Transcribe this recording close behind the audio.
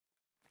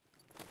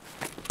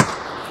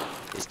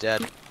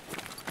dead.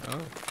 Oh.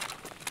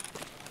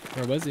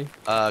 Where was he?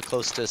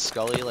 Close to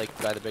Scully, like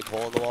by the big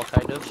hole in the wall,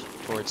 kind of,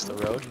 towards the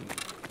road.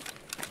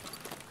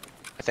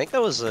 I think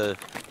that was a...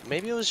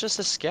 Maybe it was just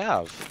a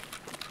scav.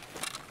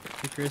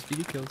 Look for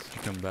SPD kills. Did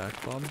you come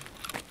back, Bob?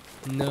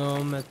 No,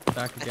 I'm at the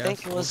back of I gas.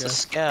 think it was a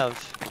scav.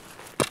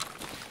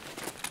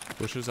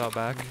 Bushes out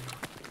back.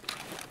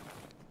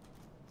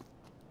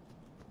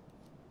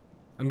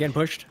 I'm getting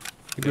pushed.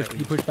 He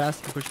pushed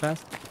past. He pushed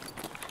past.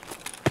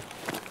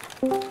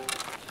 Yeah,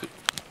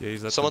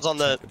 he's at Someone's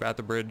at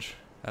the bridge,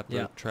 at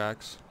the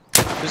tracks.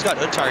 Who's got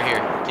Untar here?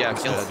 Yeah,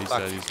 kill him. He's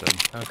dead, he's dead.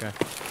 Okay. I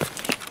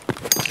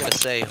was gonna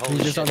say, holy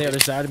He's just shit. on the other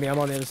side of me. I'm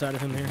on the other side of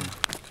him here.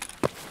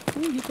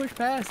 Ooh, he pushed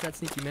past. That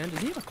sneaky man. Does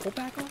he have a cold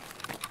pack on?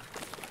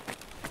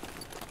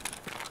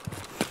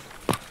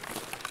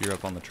 You're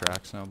up on the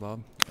tracks now,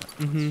 Bob?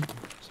 Mm-hmm. So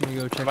I'm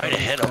gonna go check Right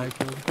ahead of him.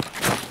 Yeah,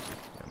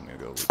 I'm gonna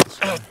go loot this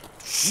guy.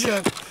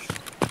 Shit.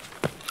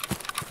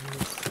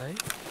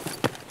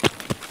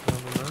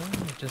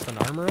 Just an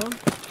armor on?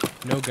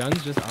 No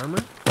guns, just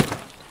armor?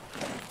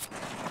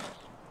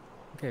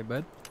 Okay,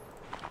 bud.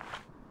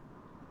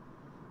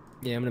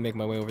 Yeah, I'm gonna make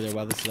my way over there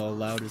while this is all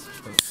loud as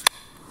fuck.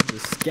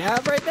 There's a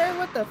scav right there?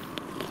 What the?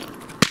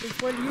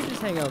 Since when do you just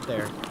hang out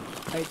there?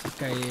 I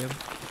think I am.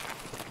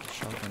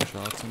 Shotgun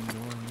shots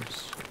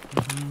indoors.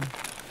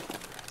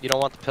 You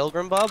don't want the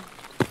pilgrim, Bob?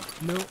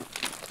 Nope.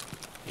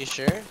 You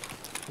sure?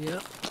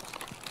 Yep.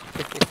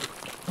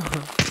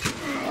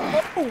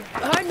 Oh,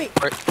 behind me!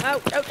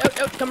 Out,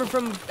 coming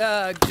from,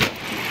 Josh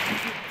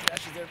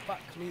is there, fuck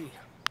me.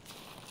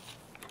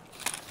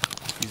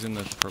 He's in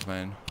the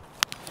propane.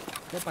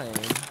 Yep, I am.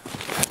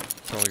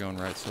 Probably going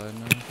right side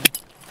now, I think.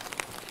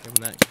 Give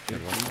him that.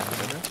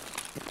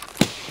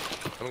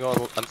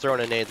 I'm throwing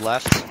a nade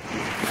left.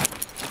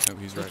 Oh,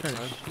 he's right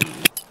side.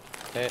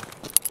 Okay.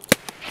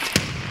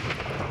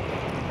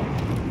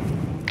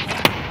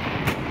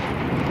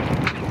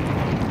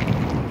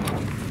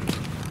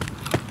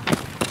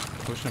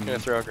 Push him. I'm gonna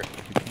throw a, You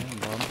can,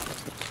 Bob.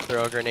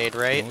 throw a grenade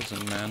right.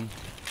 Listen, man.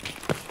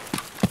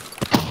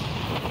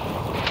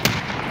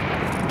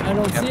 I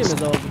don't see him is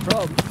all the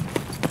problem.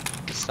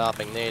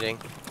 Stopping nading.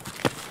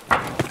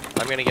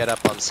 I'm gonna get up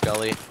on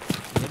Scully. You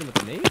hit him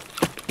with a nade?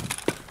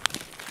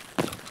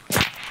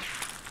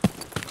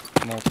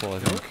 Multiple, I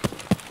think.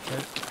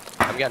 Okay.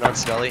 I'm getting on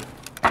Scully.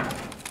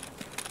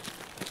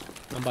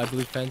 I'm by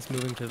blue fence,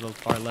 moving to the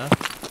far left.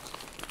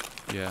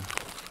 Yeah.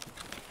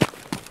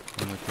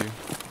 I'm with you.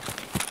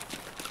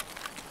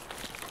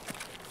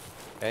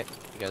 Okay,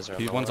 you guys are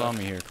on the One's left. on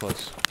me here,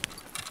 close.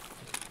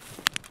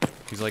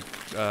 He's like,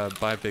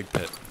 by big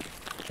pit.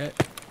 Okay.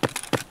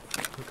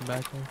 Looking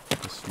back there.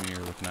 This is me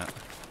you're looking at.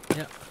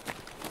 Yeah.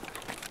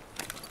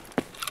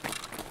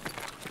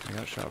 I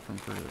got shot from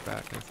further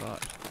back, I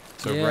thought.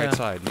 So Yeah. right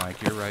side,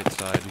 Mike, your right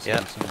side. He's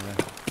Yep. there.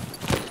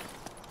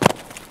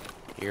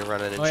 You're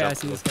running and Oh yeah, I jumping.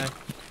 see this guy.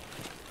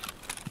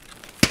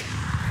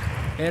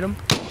 Hit him.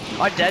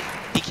 I'm dead.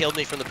 He killed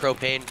me from the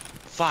propane.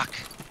 Fuck.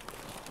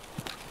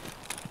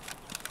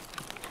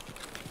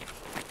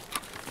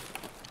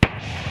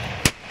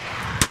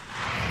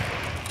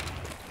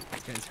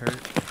 This guy's hurt.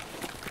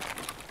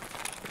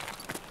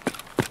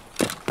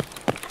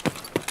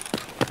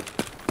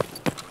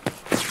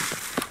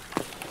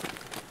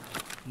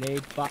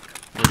 Nade, fuck.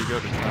 Where'd he go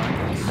to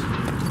triangles?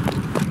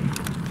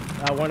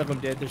 One of them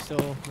did. They're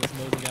still let's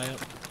mow the guy up.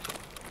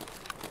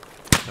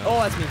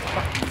 Oh, that's me.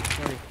 Fuck you.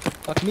 Sorry.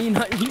 Fuck me,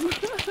 not you.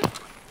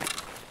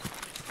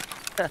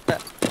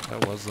 That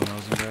was the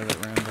nosing guy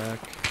that ran back.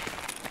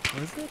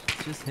 Was it?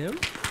 Just him?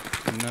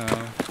 No.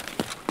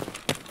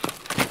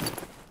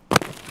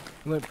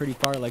 He went pretty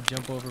far, like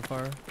jump over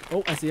far.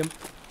 Oh, I see him.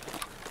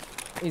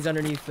 He's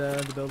underneath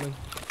the building.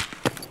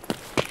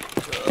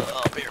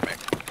 I'll be right back.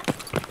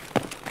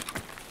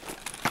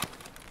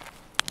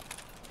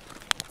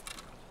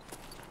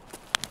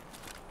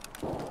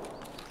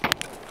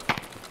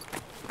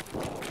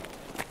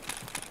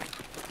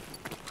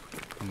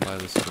 I'm by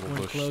this little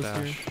One bush close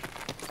stash. here.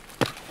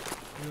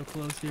 Real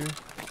close here.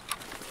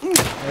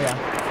 Oh yeah.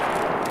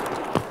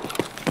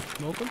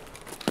 Smoke him?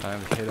 I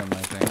hit him,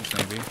 I think,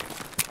 maybe.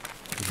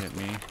 He hit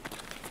me.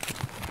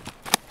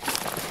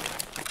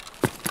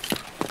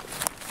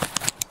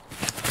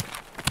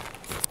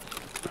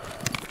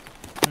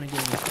 Trying to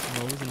get his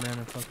nose and man,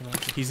 I'm fucking up.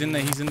 He's in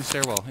the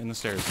stairwell, in the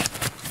stairs.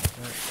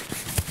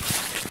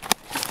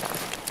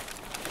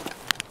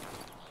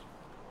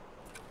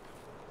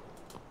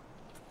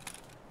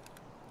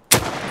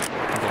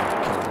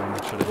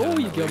 Oh,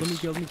 you killed him, you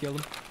killed him, you killed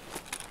him.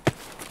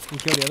 You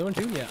killed the other one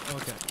too? Yeah,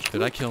 okay.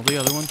 Did I kill the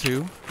other one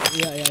too?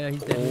 Yeah,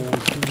 he's dead. Oh,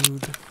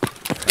 dude.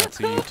 That's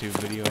a YouTube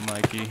video,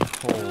 Mikey.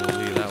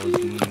 Holy, that was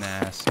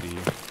nasty.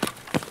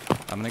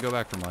 I'm gonna go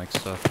back for Mike's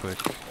stuff quick.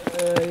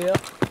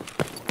 Yep.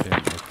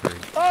 Didn't look very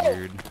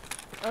weird.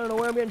 I don't know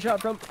where I'm getting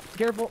shot from.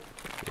 Careful.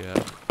 Yeah.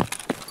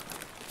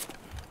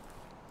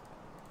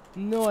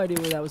 No idea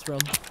where that was from.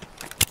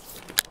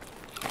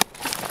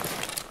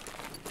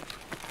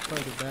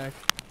 Farther back.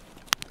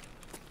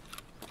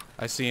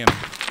 I see him.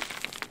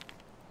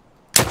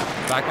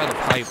 Back by the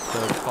pipe,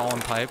 the fallen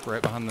pipe,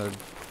 right behind the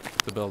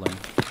the building.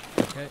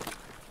 Okay.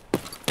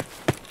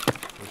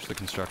 Which the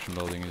construction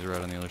building is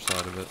right on the other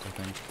side of it,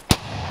 I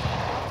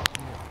think.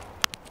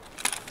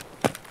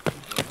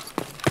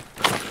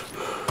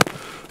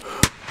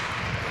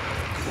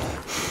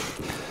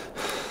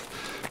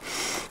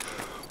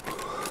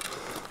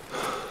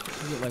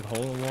 Is it like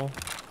hole in the wall?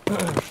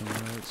 Push on the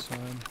right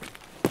side.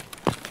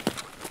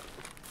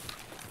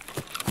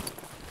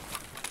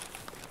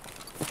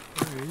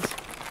 There he is.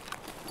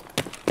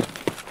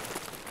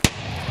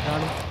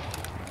 Got him.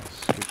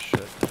 Nice, good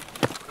shit.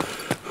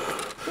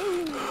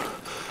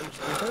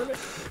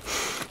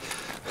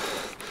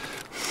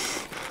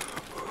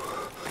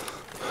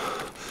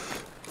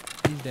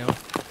 He's down.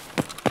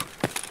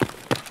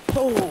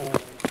 Oh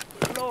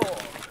no!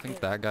 I think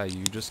that guy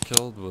you just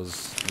killed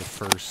was the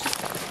first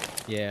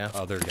Yeah.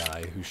 other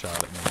guy who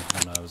shot at me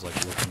when I was like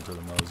looking for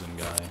the Mosin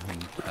guy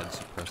and had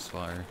suppressed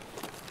fire.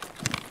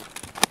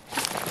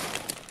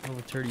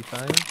 Level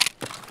 35.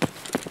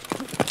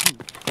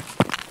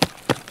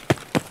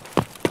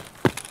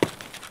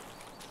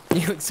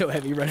 You look so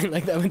heavy running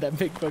like that with that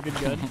big fucking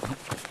gun.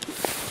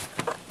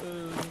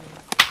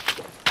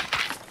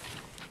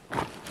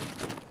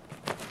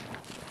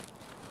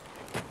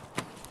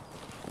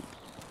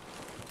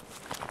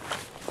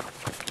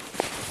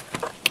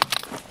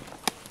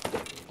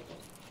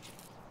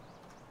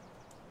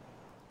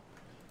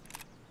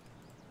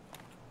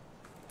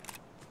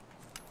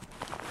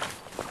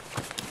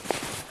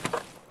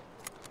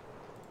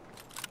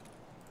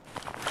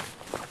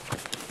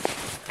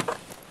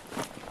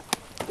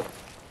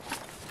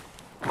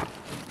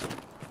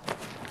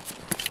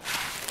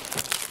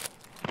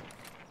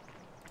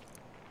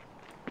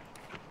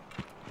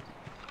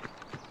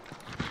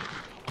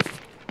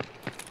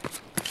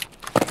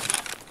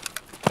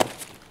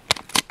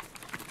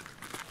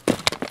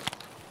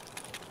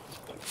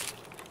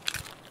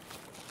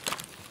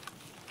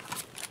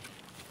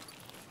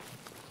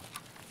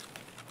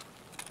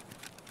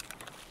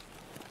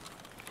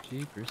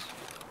 Jeepers.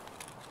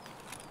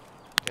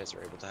 You guys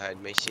are able to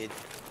hide my shit.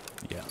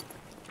 Yeah.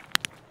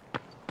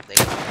 Thank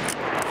you.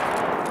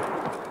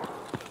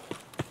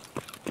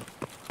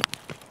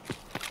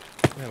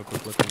 Have a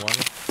quick look at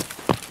water.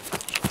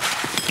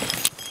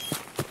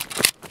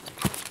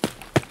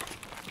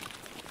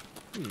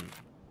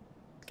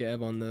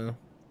 Gab on the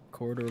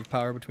corridor of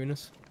power between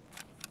us.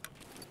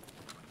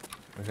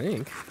 I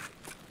think.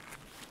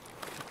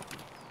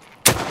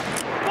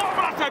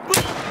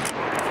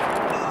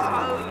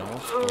 No,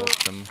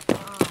 scoped him.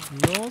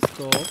 No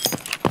scope.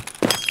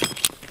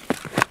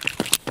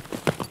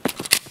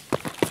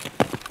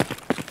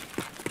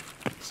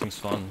 Seems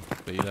fun,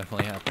 but you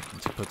definitely have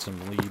to put some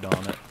lead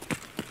on it.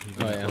 You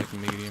can Oh, have, yeah. like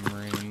medium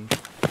range.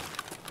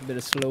 A bit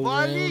of slow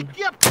round.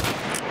 Jump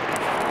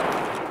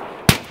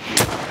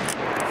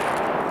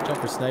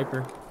for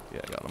sniper.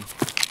 Yeah, I got him.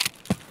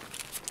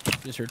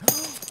 Just heard.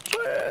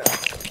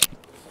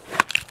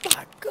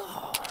 My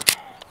God.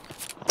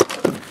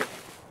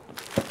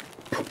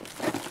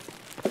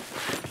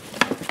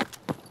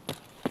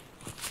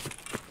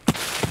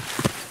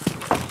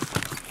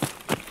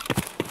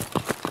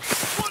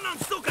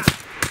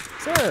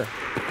 Sir.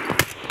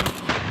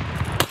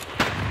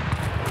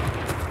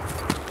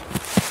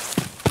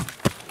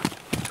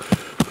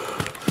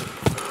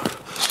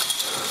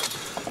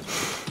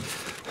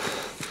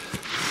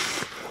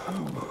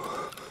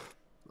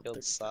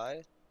 Killed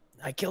Psy?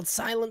 I killed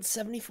Silent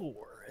 74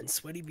 and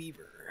Sweaty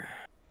Beaver.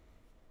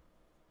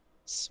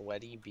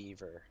 Sweaty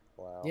Beaver.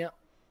 Wow. Yep.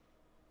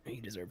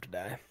 He deserved to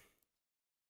die.